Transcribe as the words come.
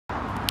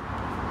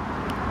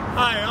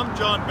Hi, I'm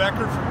John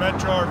Becker from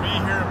Metro RV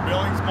here in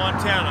Billings,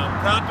 Montana.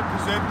 I'm proud to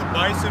present the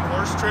Bison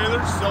horse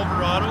trailer,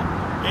 Silverado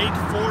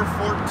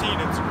 8414.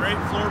 It's a great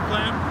floor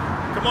plan.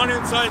 Come on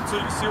inside so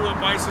you can see what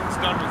Bison's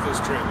done with this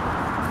trailer.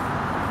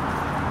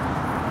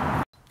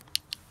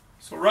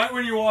 So right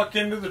when you walk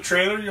into the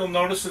trailer, you'll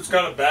notice it's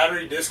got a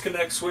battery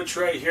disconnect switch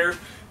right here.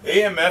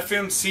 AM,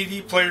 FM,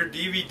 CD player,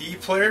 DVD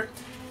player.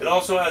 It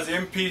also has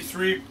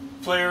MP3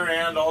 player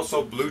and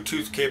also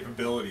Bluetooth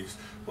capabilities,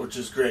 which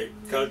is great.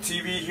 Got a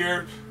TV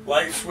here,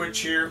 light switch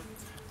here,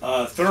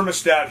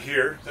 thermostat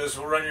here. This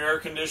will run your air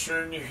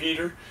conditioner and your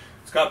heater.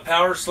 It's got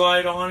power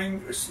slide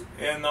awning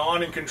and the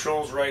awning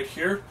controls right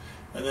here,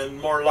 and then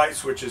more light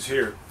switches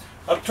here.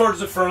 Up towards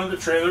the front of the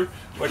trailer,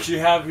 what you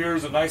have here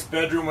is a nice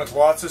bedroom with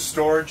lots of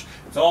storage.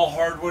 It's all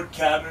hardwood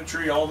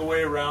cabinetry all the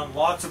way around.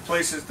 Lots of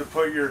places to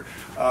put your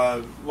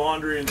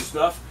laundry and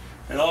stuff.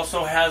 It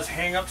also has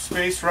hang-up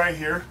space right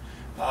here.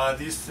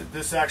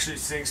 This actually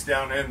sinks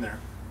down in there.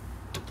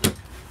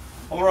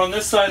 Over on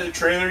this side of the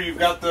trailer, you've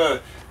got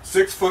the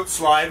 6-foot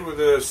slide with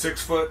a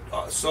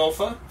 6-foot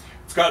sofa.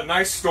 It's got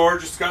nice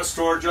storage. It's got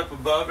storage up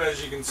above,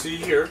 as you can see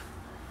here,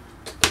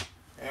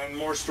 and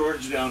more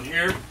storage down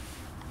here.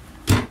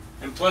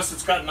 And plus,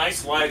 it's got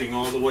nice lighting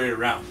all the way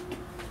around.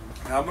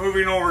 Now,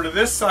 moving over to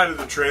this side of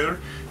the trailer,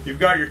 you've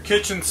got your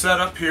kitchen set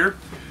up here.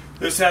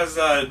 This has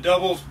a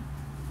double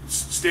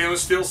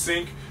stainless steel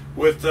sink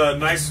with a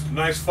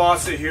nice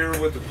faucet here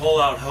with the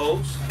pull-out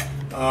hose.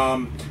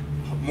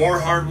 More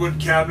hardwood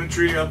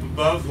cabinetry up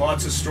above,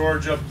 lots of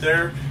storage up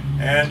there,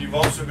 and you've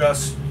also got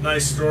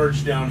nice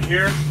storage down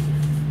here,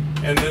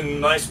 and then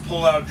nice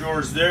pull-out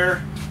drawers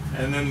there,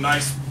 and then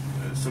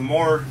some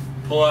more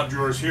pull-out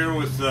drawers here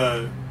with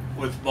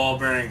ball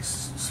bearing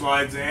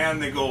slides, and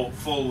they go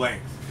full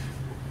length,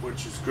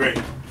 which is great.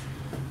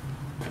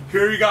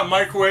 Here you got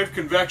microwave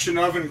convection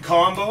oven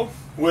combo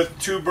with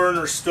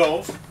 2-burner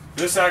stove.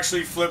 This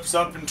actually flips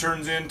up and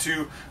turns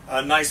into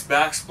a nice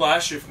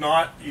backsplash. If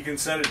not, you can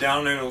set it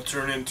down and it'll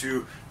turn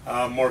into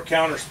more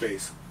counter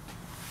space.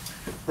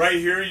 Right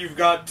here you've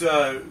got,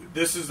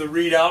 this is the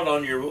readout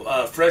on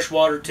your fresh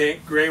water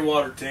tank, gray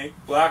water tank,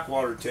 black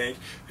water tank,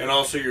 and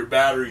also your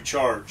battery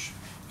charge.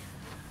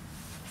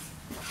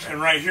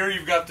 And right here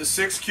you've got the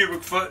 6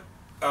 cubic foot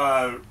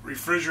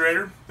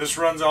refrigerator. This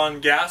runs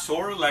on gas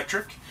or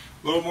electric.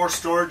 A little more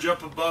storage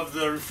up above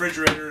the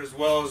refrigerator as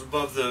well as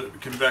above the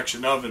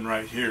convection oven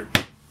right here.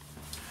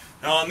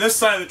 Now on this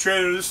side of the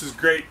trailer, this is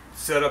great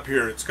setup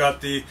here. It's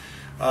got the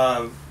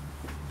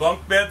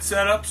bunk bed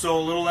set up, so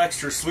a little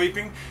extra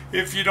sleeping.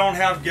 If you don't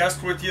have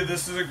guests with you,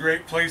 this is a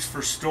great place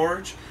for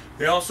storage.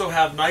 They also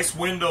have nice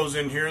windows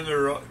in here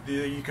that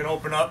you can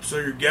open up so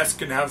your guests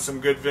can have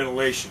some good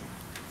ventilation.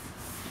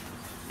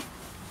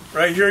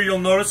 Right here you'll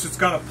notice it's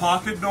got a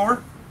pocket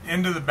door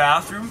into the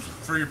bathroom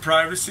for your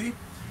privacy.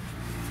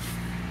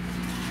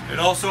 It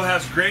also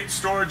has great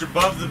storage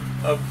above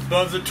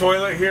the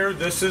toilet here.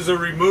 This is a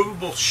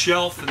removable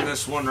shelf in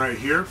this one right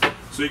here.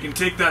 So you can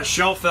take that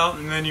shelf out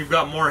and then you've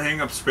got more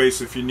hang-up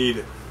space if you need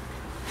it.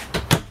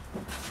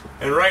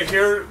 And right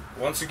here,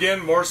 once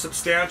again, more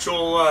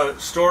substantial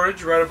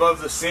storage right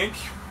above the sink.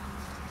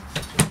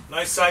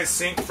 Nice size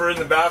sink for in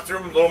the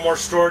bathroom, a little more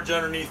storage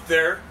underneath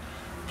there.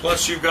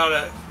 Plus you've got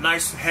a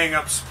nice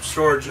hang-up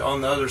storage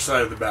on the other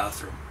side of the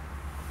bathroom.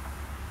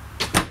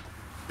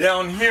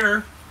 Down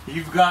here,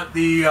 you've got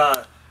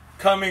the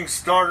Cummins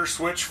starter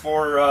switch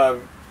for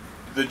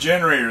the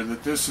generator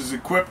that this is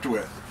equipped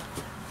with.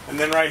 And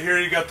then right here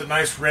you got the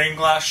nice rain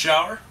glass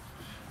shower.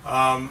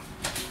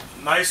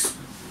 Nice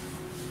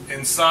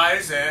in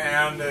size,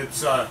 and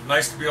it's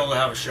nice to be able to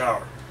have a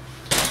shower.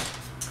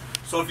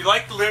 So if you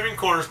like the living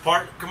quarters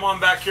part, come on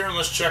back here and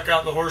let's check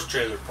out the horse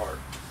trailer part.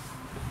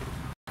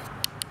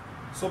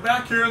 So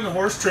back here in the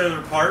horse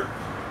trailer part,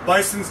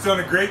 Bison's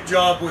done a great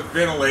job with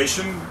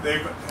ventilation. They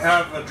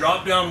have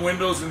drop-down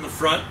windows in the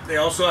front. They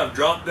also have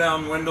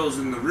drop-down windows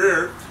in the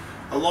rear.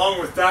 Along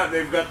with that,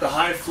 they've got the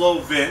high-flow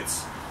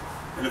vents.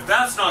 And if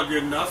that's not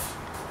good enough,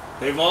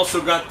 they've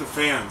also got the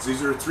fans.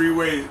 These are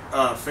 3-way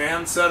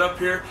fan set up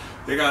here.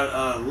 They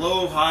got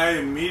low, high,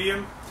 and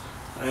medium.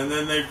 And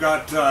then they've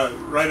got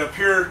right up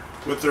here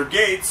with their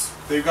gates,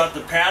 they've got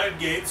the padded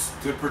gates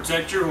to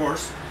protect your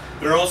horse.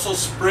 They're also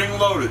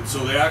spring-loaded, so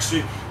they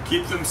actually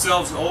keep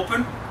themselves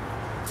open.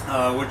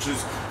 Which is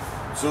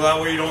so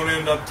that way you don't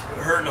end up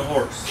hurting a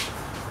horse.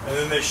 And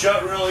then they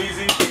shut real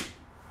easy,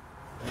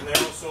 and they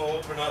also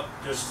open up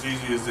just as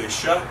easy as they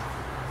shut.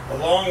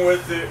 Along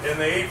with it, in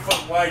the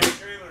 8-foot wide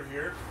trailer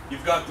here,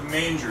 you've got the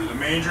manger. The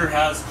manger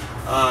has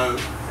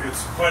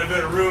it's quite a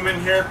bit of room in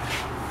here,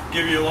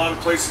 give you a lot of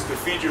places to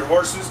feed your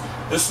horses.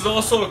 This is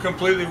also a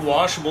completely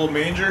washable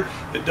manger.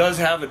 It does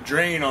have a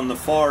drain on the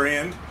far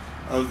end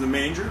of the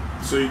manger,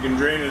 so you can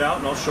drain it out,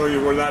 and I'll show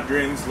you where that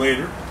drains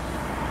later.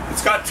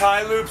 It's got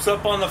tie loops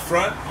up on the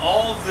front.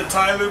 All of the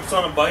tie loops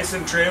on a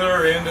Bison trailer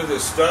are into the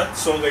stud,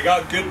 so they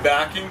got good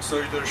backing, so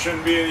there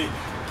shouldn't be any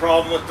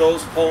problem with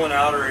those pulling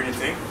out or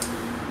anything.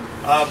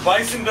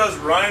 Bison does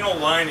rhino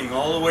lining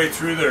all the way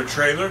through their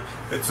trailer.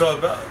 It's a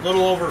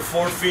little over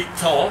 4 feet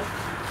tall.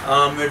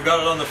 They've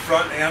got it on the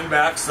front and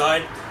back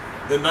side.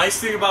 The nice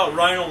thing about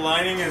Rhino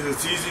lining is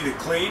it's easy to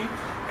clean,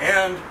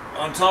 and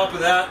on top of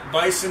that,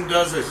 Bison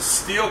does a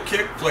steel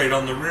kick plate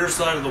on the rear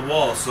side of the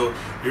wall, so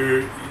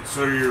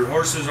your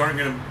horses aren't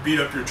going to beat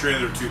up your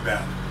trailer too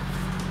bad.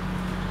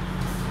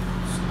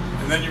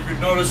 And then you can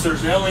notice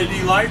there's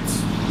LED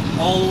lights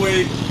all the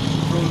way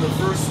from the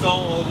first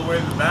stall all the way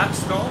to the back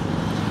stall.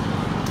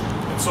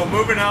 And so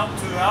moving out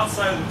to the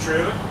outside of the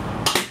trailer,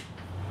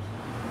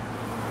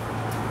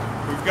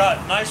 we've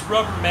got nice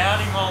rubber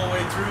matting all the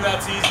way through.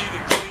 That's easy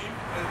to clean,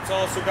 and it's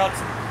also got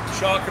some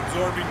shock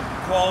absorbing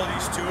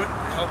qualities to it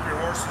to help your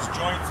horse's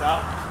joints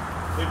out.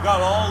 They've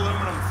got all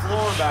aluminum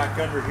floor back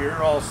under here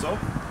also.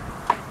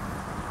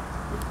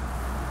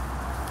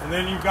 And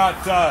then you've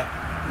got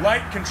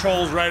light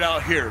controls right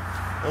out here.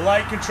 The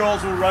light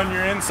controls will run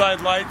your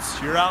inside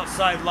lights, your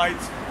outside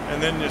lights,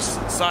 and then your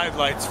side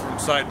lights from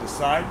side to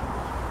side.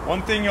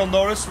 One thing you'll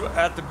notice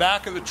at the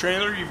back of the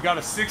trailer, you've got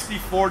a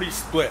 60-40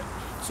 split.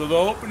 So the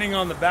opening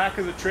on the back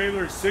of the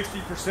trailer is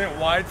 60%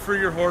 wide for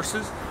your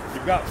horses.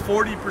 You've got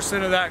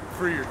 40% of that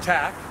for your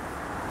tack.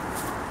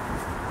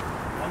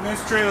 On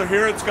this trailer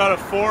here, it's got a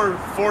four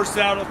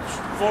saddle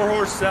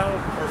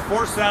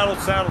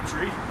saddle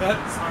tree.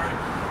 Sorry,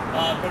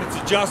 but it's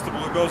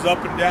adjustable. It goes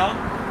up and down.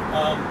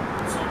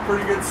 So a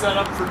pretty good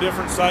setup for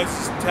different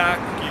sizes of tack.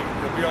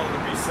 You'll be able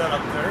to be set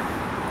up there.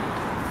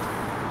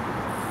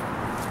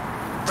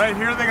 Right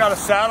here, they got a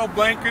saddle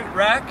blanket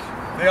rack.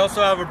 They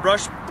also have a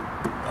brush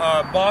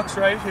box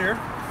right here.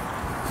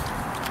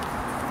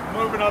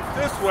 Moving up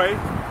this way,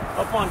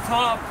 up on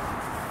top,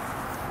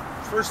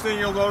 first thing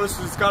you'll notice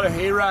is it's got a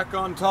hay rack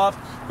on top.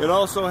 It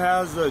also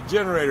has a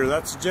generator.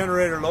 That's the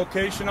generator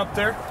location up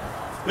there.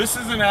 This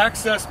is an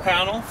access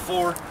panel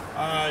for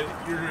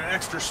your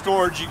extra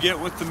storage you get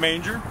with the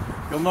manger.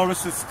 You'll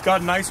notice it's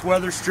got nice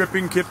weather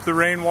stripping, keep the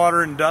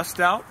rainwater and dust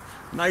out.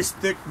 Nice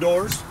thick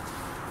doors.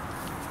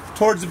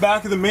 Towards the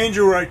back of the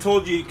manger where I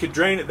told you could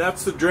drain it,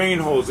 that's the drain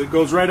hose. It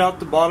goes right out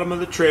the bottom of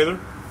the trailer.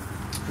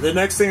 The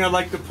next thing I'd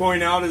like to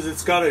point out is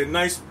it's got a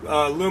nice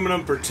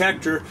aluminum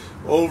protector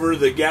over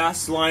the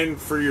gas line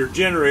for your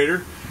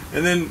generator.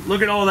 And then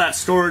look at all that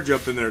storage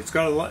up in there. It's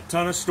got a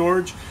ton of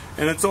storage,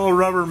 and it's all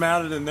rubber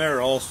matted in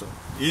there also.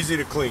 Easy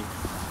to clean.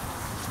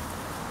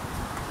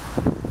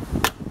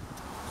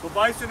 So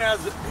Bison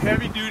has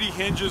heavy duty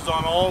hinges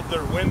on all of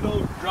their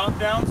window drop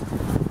downs.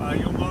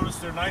 You'll notice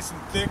they're nice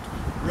and thick,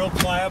 real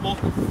pliable.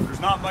 There's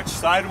not much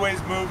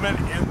sideways movement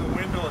in the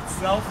window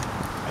itself.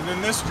 And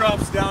then this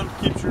drops down,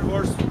 keeps your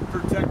horse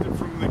protected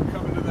from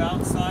coming to the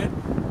outside.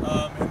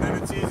 And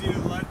then it's easy to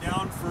let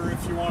down for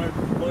if you want to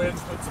go ahead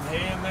and put some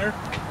hay in there.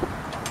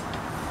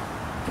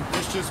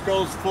 This just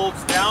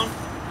folds down.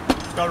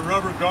 It's got a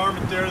rubber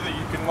garment there that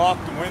you can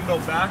lock the window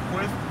back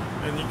with,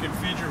 and you can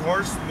feed your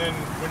horse, and then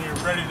when you're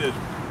ready to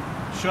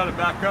shut it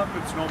back up,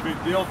 it's no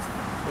big deal.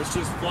 This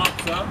just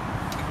flops up.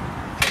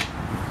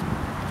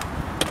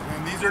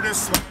 And these are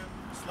just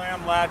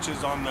slam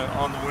latches on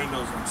the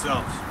windows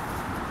themselves.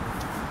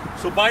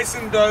 So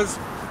Bison does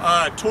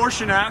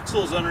torsion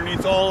axles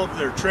underneath all of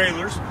their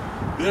trailers.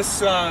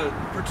 This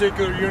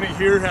particular unit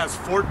here has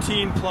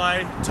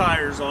 14-ply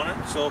tires on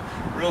it, so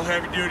real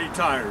heavy-duty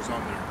tires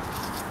on there.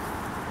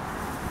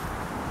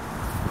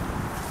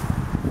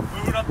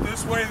 Moving up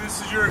this way,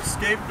 this is your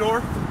escape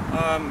door.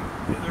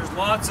 There's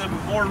lots of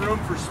more room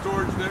for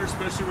storage there,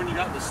 especially when you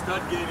got the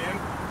stud gate in.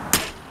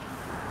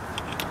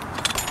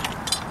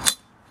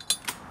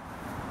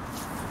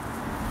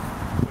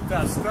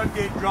 That stud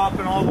gate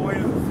dropping all the way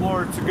to the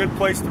floor, it's a good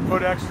place to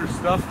put extra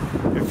stuff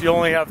if you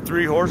only have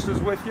 3 horses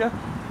with you.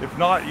 If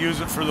not,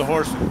 use it for the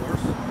horse, of course.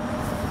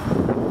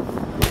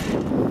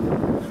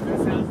 And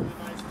this has the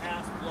nice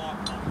hasp block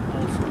on it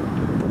also.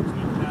 So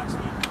you can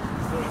actually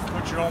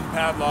put your own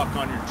padlock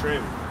on your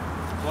trailer.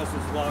 Plus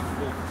it's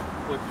lockable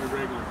with your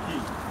regular key.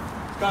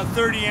 It's got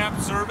 30 amp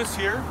service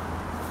here.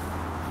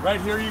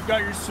 Right here you've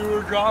got your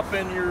sewer drop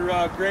and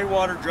your gray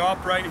water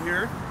drop right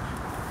here.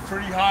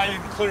 Pretty high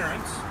in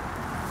clearance.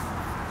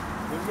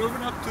 We're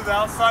moving up to the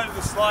outside of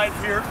the slide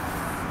here.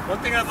 One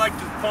thing I'd like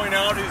to point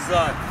out is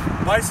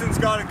Bison's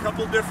got a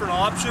couple different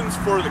options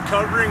for the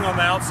covering on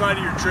the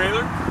outside of your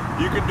trailer.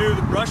 You can do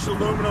the brushed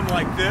aluminum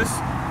like this,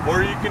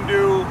 or you can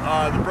do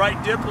the bright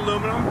dip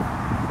aluminum,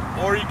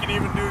 or you can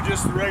even do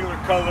just the regular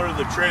color of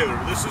the trailer.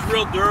 This is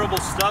real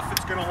durable stuff.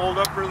 It's going to hold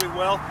up really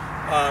well,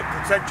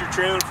 protect your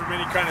trailer from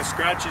any kind of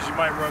scratches you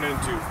might run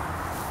into.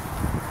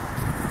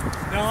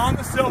 Now on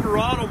the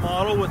Silverado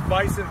model with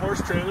Bison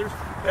horse trailers,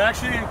 they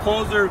actually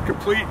enclose their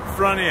complete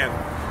front end.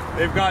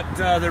 They've got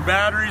their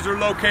batteries are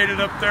located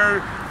up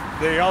there.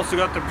 They also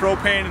got the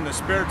propane and the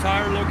spare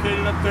tire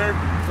located up there.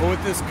 But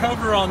with this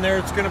cover on there,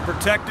 it's going to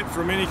protect it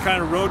from any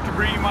kind of road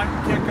debris you might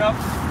kick up,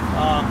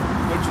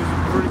 which is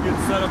a pretty good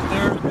setup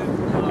there.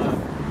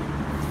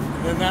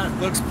 And then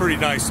that looks pretty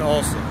nice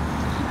also.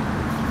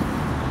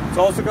 It's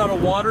also got a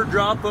water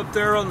drop up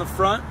there on the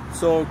front,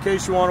 so in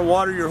case you want to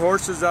water your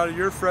horses out of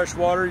your fresh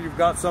water, you've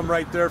got some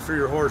right there for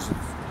your horses.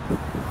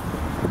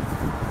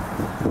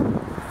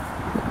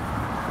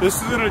 This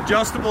is an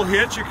adjustable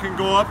hitch. It can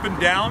go up and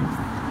down.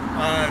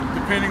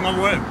 depending on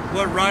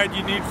what ride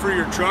you need for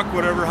your truck,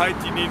 whatever height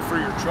you need for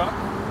your truck.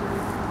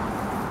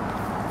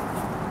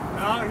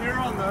 Now here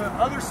on the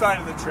other side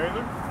of the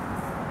trailer,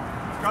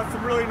 it's got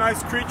some really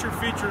nice creature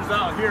features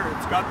out here.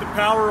 It's got the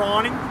power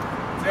awning,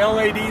 it's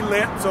LED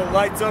lit, so it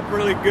lights up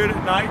really good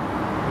at night.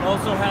 It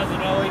also has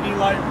an LED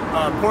light,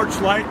 porch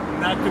light,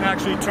 and that can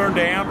actually turn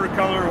to amber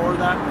color or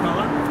that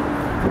color.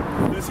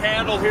 This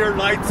handle here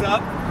lights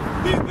up.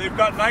 They've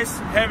got nice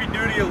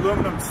heavy-duty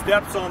aluminum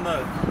steps on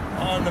the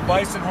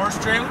Bison horse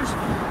trailers.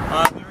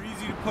 They're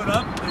easy to put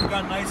up. They've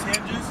got nice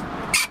hinges,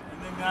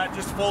 and then that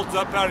just folds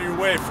up out of your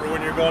way for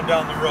when you're going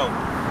down the road.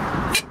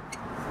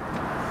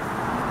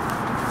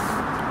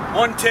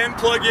 110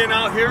 plug-in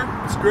out here.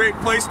 It's a great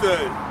place to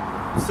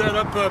set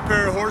up a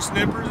pair of horse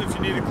nippers if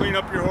you need to clean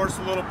up your horse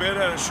a little bit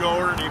at a show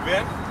or an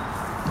event.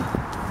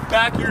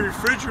 Back your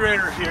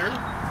refrigerator here,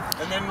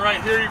 and then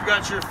right here you've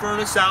got your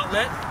furnace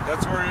outlet.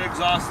 That's where it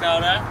exhausts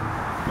out at.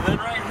 And then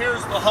right here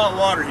is the hot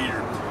water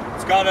heater.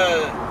 It's got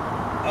it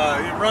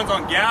runs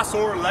on gas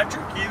or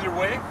electric, either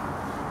way.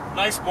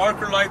 Nice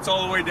marker lights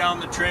all the way down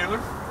the trailer.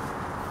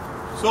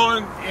 So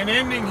in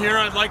ending here,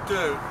 I'd like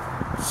to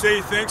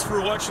say thanks for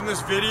watching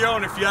this video,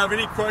 and if you have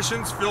any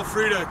questions, feel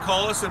free to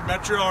call us at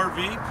Metro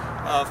RV,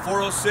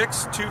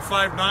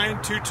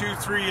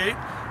 406-259-2238,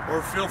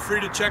 or feel free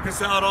to check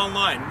us out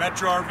online,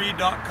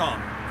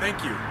 metrorv.com.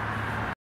 Thank you.